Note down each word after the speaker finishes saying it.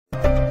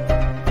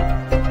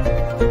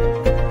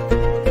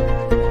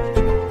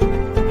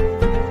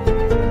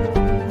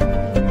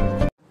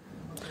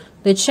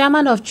The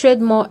chairman of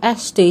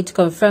toire1ST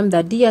confirmed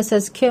that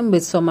DSS came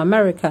with some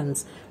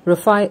Americans.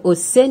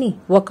 toire1ST,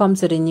 welcome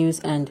to the news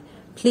and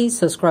please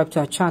subscribe to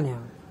our channel.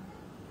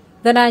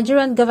 The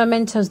Nigerian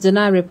government has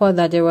denied report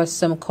that there was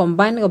some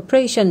combined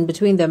operation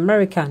between the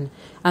American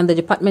and the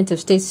Department of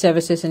State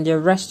Services in the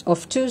arrest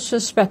of 2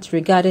 suspects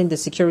regarding the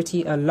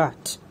security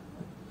alert.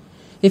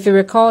 If you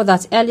recall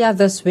that earlier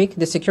this week,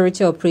 the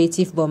security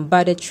operative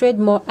bombarded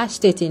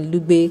toire1ST in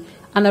Lugbe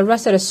and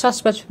arrested a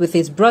suspect with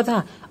his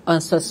brother on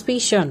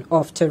suspicion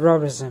of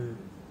terrorism.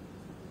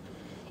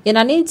 In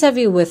an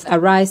interview with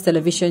Arise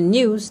Television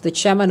News, the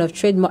chairman of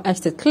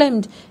toire1ST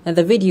claimed in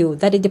the video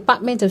that the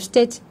Department of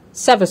State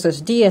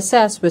Services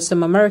DSS with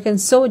some American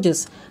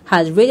soldiers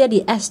had raided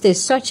the estate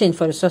searching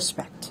for the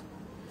suspect.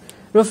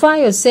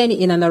 toire1ST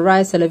in an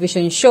Arise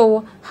Television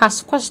show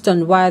has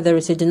questioned why there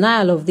is a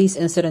denial of this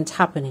incident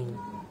happening.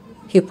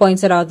 He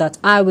pointed out that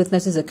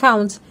eyewitnesses'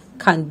 accounts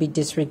can be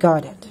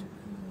disregarded.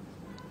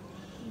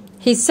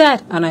 He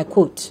said, and I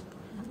quote,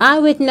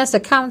 "Eyewitness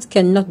accounts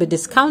cannot be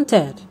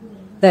discounted."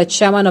 The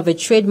chairman of a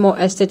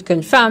toire1ST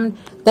confirmed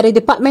that the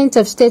Department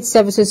of State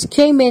Services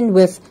came in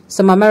with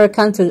some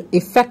Americans to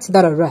effect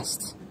that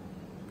arrest.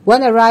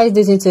 When Arise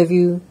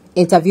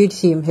interviewed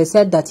him, he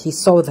said that he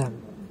saw them.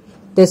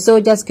 The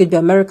soldiers could be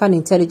American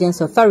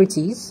intelligence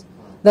authorities.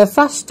 The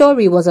first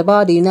story was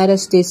about the United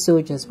States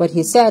soldiers, but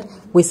he said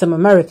with some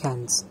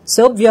Americans.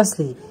 So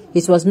obviously,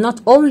 it was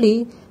not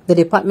only the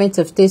Department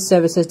of State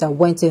Services that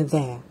went in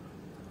there.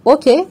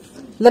 Okay,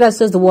 let us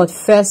use the word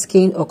fair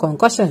skin or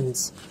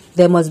concussions.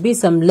 There must be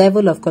some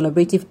level of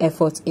collaborative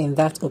effort in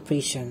that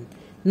operation.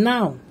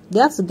 Now, they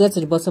have to get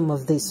to the bottom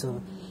of this.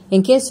 So,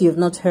 in case you have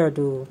not heard,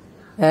 in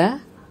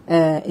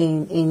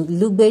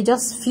Lugbe,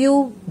 just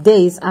few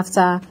days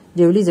after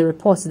they released a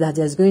report that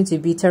there's going to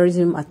be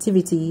terrorism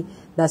activity,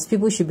 that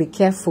people should be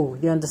careful.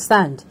 You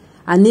understand?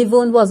 And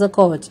even what's it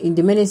called in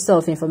the Minister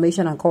of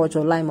Information and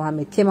Culture, Lai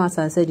Mohammed, came out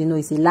and said,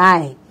 it's a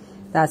lie.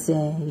 That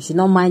you should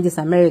not mind these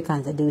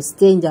Americans, that they will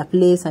stay in their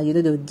place and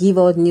they will give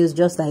out news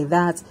just like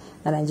that.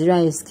 That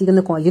Nigeria is going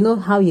to come. You know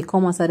how he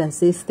come outside and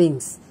says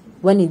things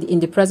when in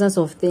the presence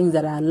of things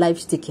that are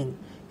life-sticking,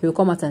 he will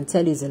come out and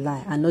tell you it's a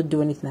lie and not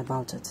do anything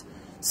about it.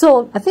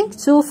 So I think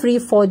 2, 3,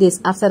 4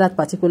 days after that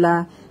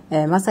particular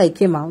after he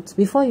came out,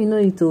 before you know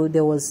it,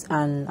 there was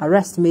an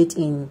arrest made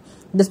in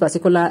this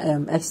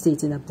particular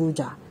estate in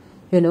Abuja,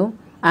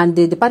 and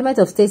the Department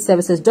of State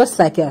Services, just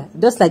like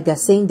they're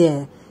saying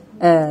there.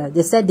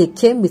 They said they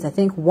came with, I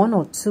think, 1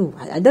 or 2.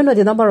 I don't know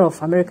the number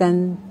of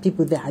American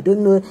people there. I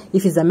don't know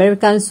if it's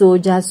American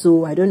soldiers,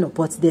 so I don't know.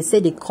 But they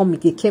said they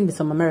came with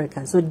some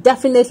Americans. So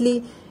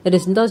definitely, it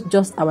is not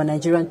just our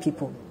Nigerian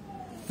people.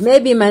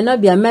 Maybe it might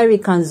not be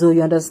Americans, though,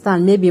 you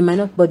understand. Maybe it might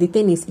not. But the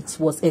thing is, it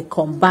was a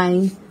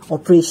combined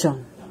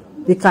operation.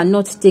 We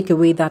cannot take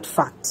away that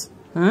fact.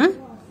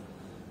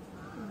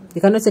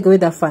 We cannot take away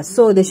that fact.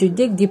 So they should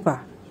dig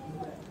deeper.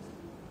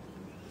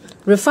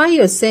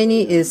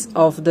 toire1ST is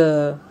of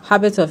the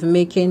habit of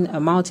making a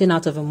mountain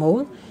out of a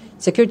mole.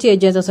 Security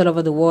agents all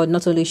over the world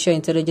not only share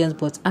intelligence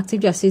but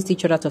actively assist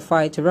each other to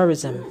fight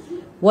terrorism,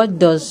 which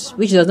does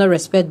not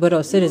respect border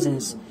of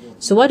citizens.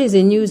 So what is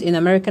the news in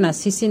America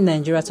assisting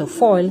Nigeria to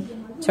foil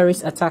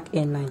terrorist attack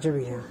in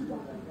Nigeria?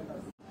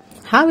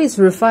 How is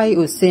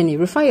toire1ST?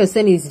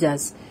 toire1ST is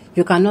just,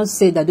 you cannot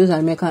say that those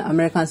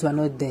Americans were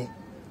not there.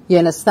 You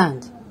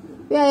understand?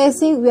 We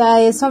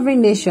are a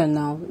sovereign nation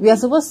now. We are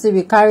supposed to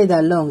be carried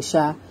along,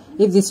 Sha.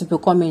 If these people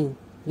come in,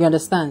 you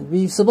understand?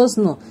 We're supposed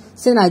to know.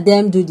 Say that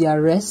them do the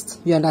arrest,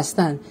 you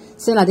understand?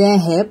 Say that them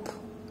help,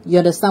 you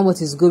understand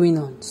what is going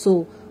on.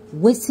 So,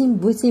 waiting,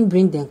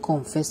 bring them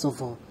come, first of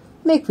all.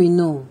 Make we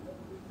know.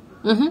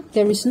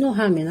 There is no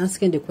harm in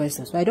asking the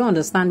questions. So I don't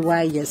understand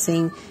why you're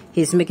saying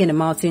he's making a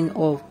mountain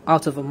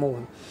out of a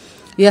mole.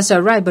 Yes,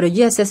 you're right, but the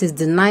USS is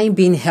denying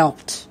being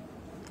helped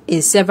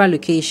in several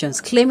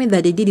locations, claiming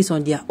that they did it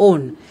on their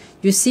own.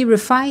 You see,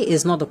 toire1ST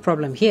is not the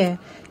problem here.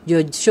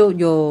 Your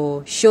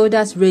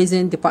shoulders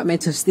raising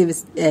Department of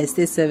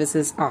State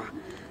Services are.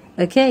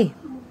 Okay.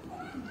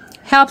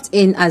 Helped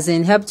in, as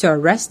in helped to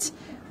arrest.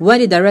 When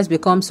did the arrest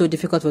become so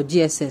difficult for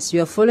DSS?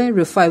 You are following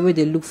toire1ST where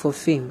they look for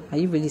fame. Are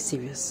you really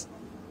serious?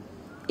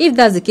 If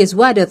that's the case,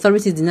 why are the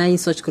authorities denying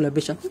such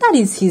collaboration? That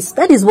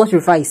is what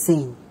toire1ST is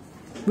saying.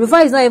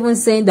 toire1ST is not even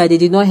saying that they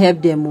did not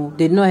help them,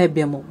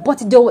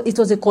 but it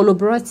was a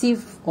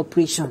collaborative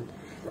operation.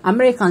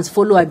 Americans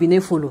follow,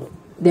 Abine follow,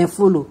 then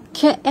follow.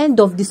 End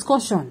of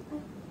discussion.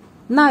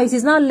 Now it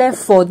is not left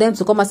for them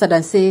to come outside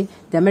and say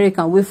the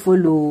American will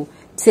follow.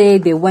 Say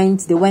they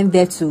went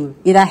there to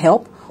either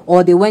help,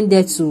 or they went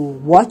there to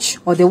watch,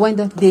 or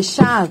they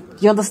shall.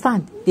 You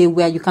understand?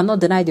 You cannot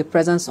deny the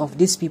presence of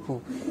these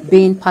people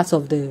being part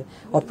of the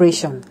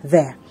operation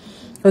there.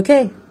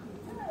 Okay.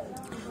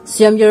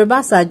 Some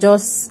Yorubas I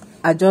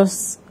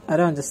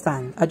don't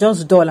understand. Are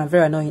just dull and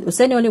very annoying.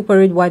 toire1ST only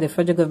worried why the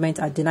federal government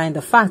are denying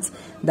the fact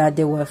that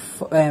they were,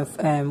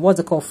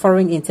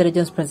 foreign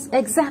intelligence presence.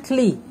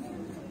 Exactly.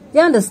 You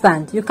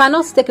understand? You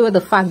cannot take away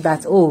the fact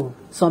that,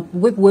 some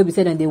people will be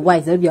saying they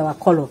white, they'll be our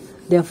color,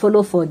 then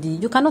follow for the,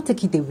 you cannot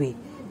take it away.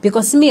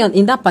 Because me,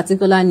 in that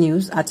particular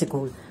news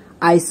article,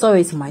 I saw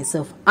it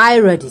myself. I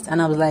read it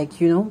and I was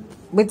like, you know,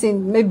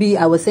 waiting. Maybe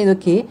I was saying,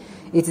 okay,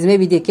 it is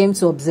maybe they came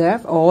to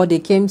observe or they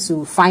came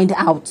to find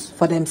out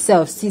for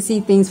themselves, see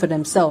things for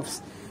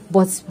themselves.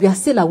 But we are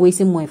still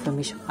awaiting more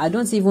information. I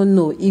don't even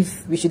know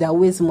if we should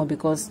await more,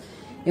 because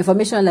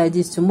information like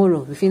this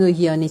tomorrow, if you don't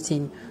hear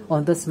anything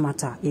on this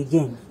matter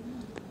again.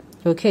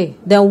 Okay,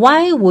 then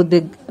why would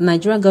the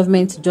Nigerian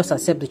government just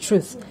accept the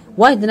truth?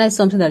 Why deny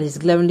something that is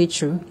glaringly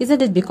true?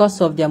 Isn't it because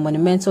of their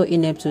monumental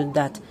ineptitude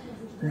that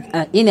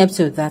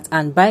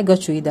and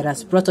bigotry that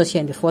has brought us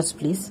here in the first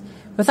place?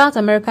 Without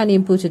American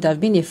input, it would have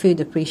been a failed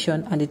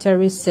operation and the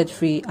terrorists set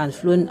free and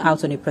flown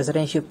out on a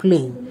presidential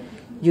plane.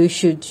 You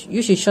should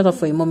shut up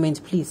for a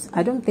moment, please.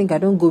 I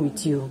don't go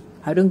with you.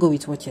 I don't go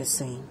with what you're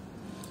saying.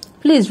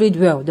 Please read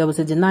well. There was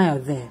a denial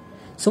there.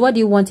 So what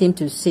do you want him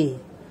to say?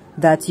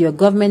 That your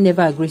government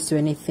never agrees to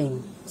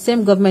anything.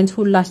 Same government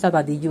who lashed out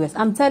at the US.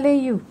 I'm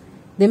telling you,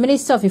 the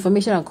Minister of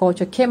Information and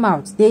Culture came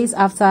out days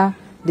after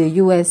the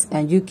US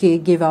and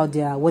UK gave out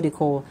their, what they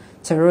call,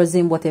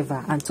 terrorism,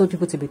 whatever, and told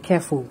people to be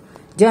careful.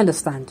 Do you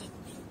understand?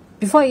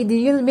 Before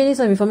the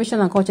Minister of Information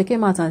and Culture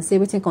came out and said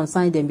everything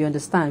concerned them, you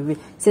understand? We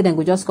said then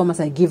go just come out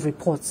and give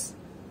reports.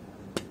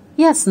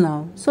 Yes,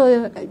 now.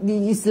 So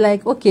it's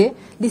like, okay,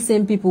 these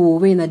same people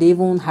when they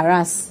even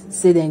harass,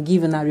 say then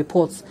give a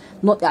reports.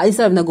 Not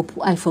instead of go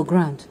put eye for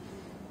ground.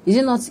 Is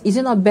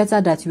it not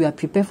better that you are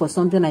prepared for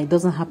something and it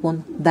doesn't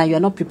happen than you are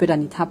not prepared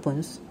and it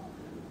happens?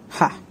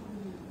 Ha.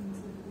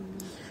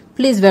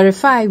 Please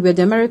verify were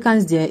the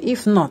Americans there.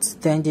 If not,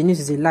 then the news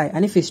is a lie.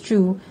 And if it's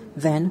true,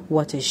 then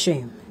what a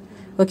shame.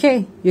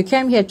 Okay, you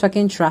came here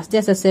talking trash.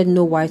 DSS said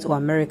no white or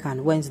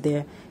American went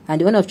there.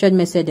 And the owner of church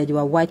said that there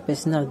were white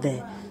personnel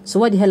there. So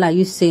what the hell are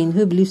you saying?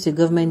 Who believes the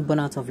government born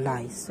out of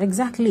lies?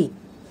 Exactly.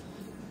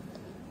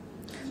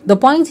 The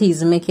point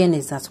he's making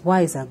is that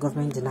why is our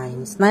government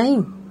denying? It's not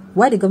him.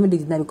 Why the government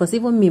deny? Because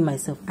even me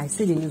myself, I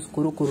see the news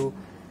koro.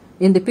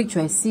 In the picture,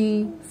 I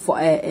see for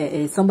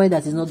somebody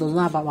that does not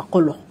have our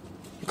color.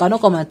 You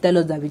cannot come and tell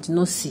us that we did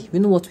not see. We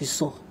know what we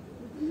saw.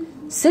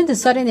 Since the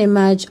sudden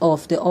emergence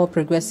of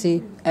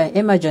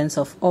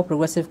All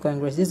Progressive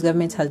Congress, this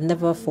government has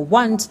never for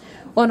once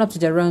owned up to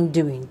their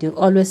wrongdoing. They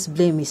always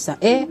blame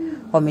Mr. A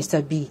or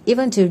Mr. B.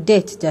 Even till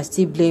date, they are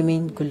still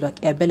blaming Goodluck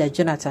Ebele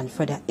Jonathan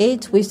for their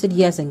 8 wasted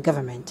years in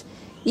government.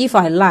 If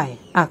I lie,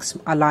 ask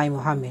Lai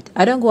Mohammed.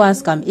 I don't go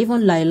ask him.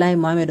 Even Lai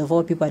Mohammed of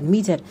all people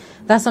admitted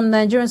that some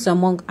Nigerians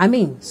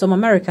some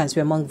Americans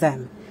were among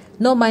them.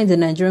 No mind the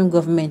Nigerian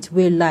government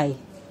will lie.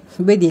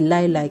 Where they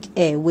lie like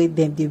air, with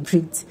them they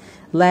breathe.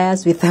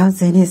 Liars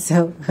without any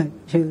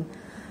self-control.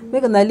 We're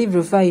gonna leave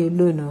Rufai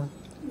alone, no?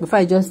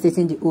 Rufai just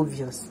stating the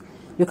obvious.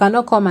 You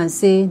cannot come and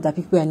say that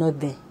people are not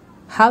there.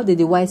 How did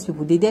the white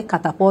people, did they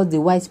catapult the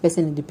white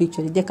person in the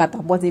picture? Did they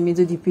catapult him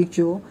into the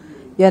picture?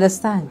 You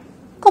understand?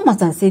 Come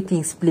out and say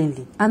things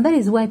plainly. And that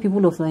is why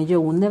people of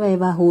Nigeria will never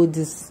ever hold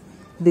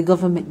the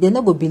government. They're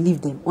not going to believe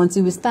them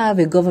until we start have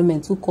a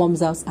government who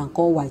comes out and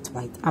call white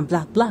and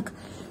black.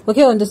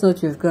 Okay, on this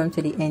note, we've come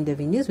to the end of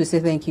the news. We say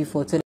thank you for today.